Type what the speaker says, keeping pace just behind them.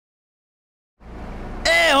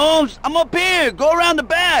Holmes. I'm up here. Go around the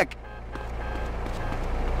back.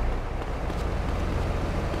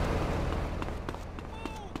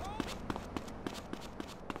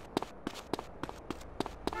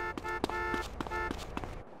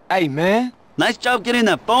 Hey, man. Nice job getting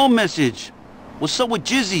that phone message. What's up with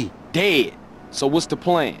Jizzy? Dead. So what's the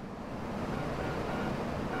plan?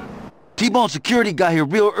 T-Bone security got here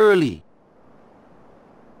real early.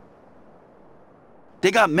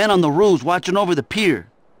 They got men on the roofs watching over the pier.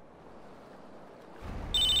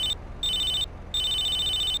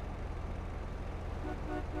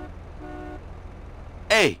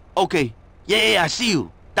 Hey, okay. Yeah, I see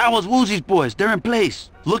you. That was Woozy's boys. They're in place.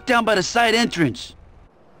 Look down by the side entrance.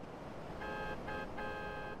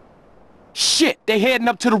 Shit, they heading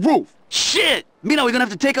up to the roof. Shit! Mina, we're gonna have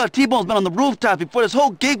to take out T-Bone's men on the rooftop before this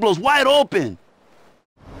whole gig blows wide open.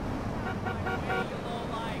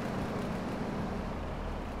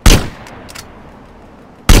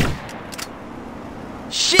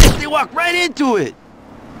 Shit, they walked right into it.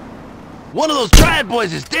 One of those triad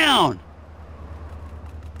boys is down.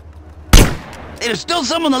 Hey, there's still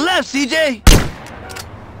some on the left, CJ.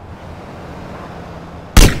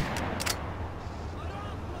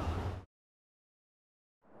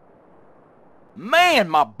 Man,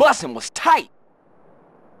 my busing was tight.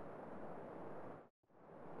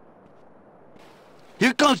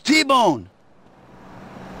 Here comes T-Bone.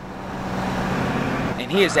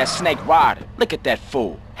 And here's that snake rider. Look at that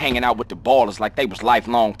fool, hanging out with the ballers like they was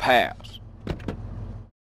lifelong pals.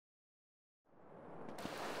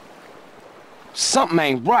 Something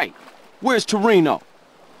ain't right. Where's Torino?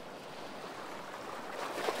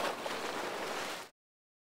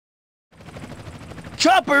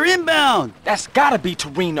 Chopper inbound! That's gotta be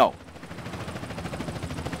Torino.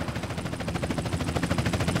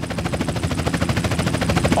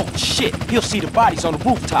 Oh shit, he'll see the bodies on the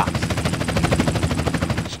rooftops.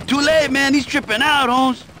 It's too late, man. He's tripping out,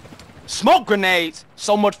 Holmes. Smoke grenades?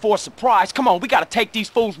 So much for a surprise. Come on, we gotta take these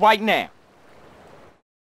fools right now.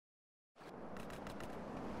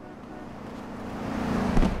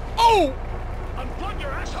 Oh! Unplug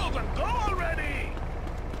your assholes and go already!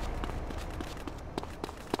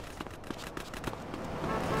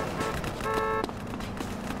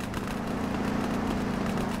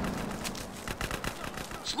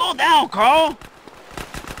 Slow down, Carl.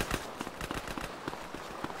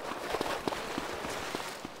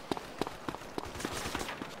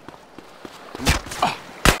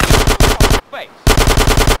 Face.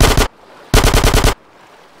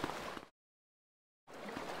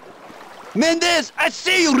 Mendez, I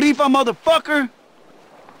see you, Rifa motherfucker.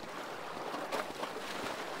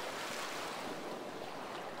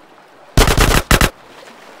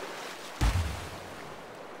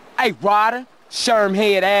 Hey, Ryder,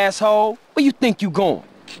 sherm-head asshole, where you think you going?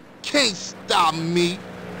 Can't stop me.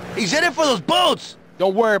 He's headed for those boats.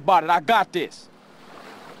 Don't worry about it, I got this.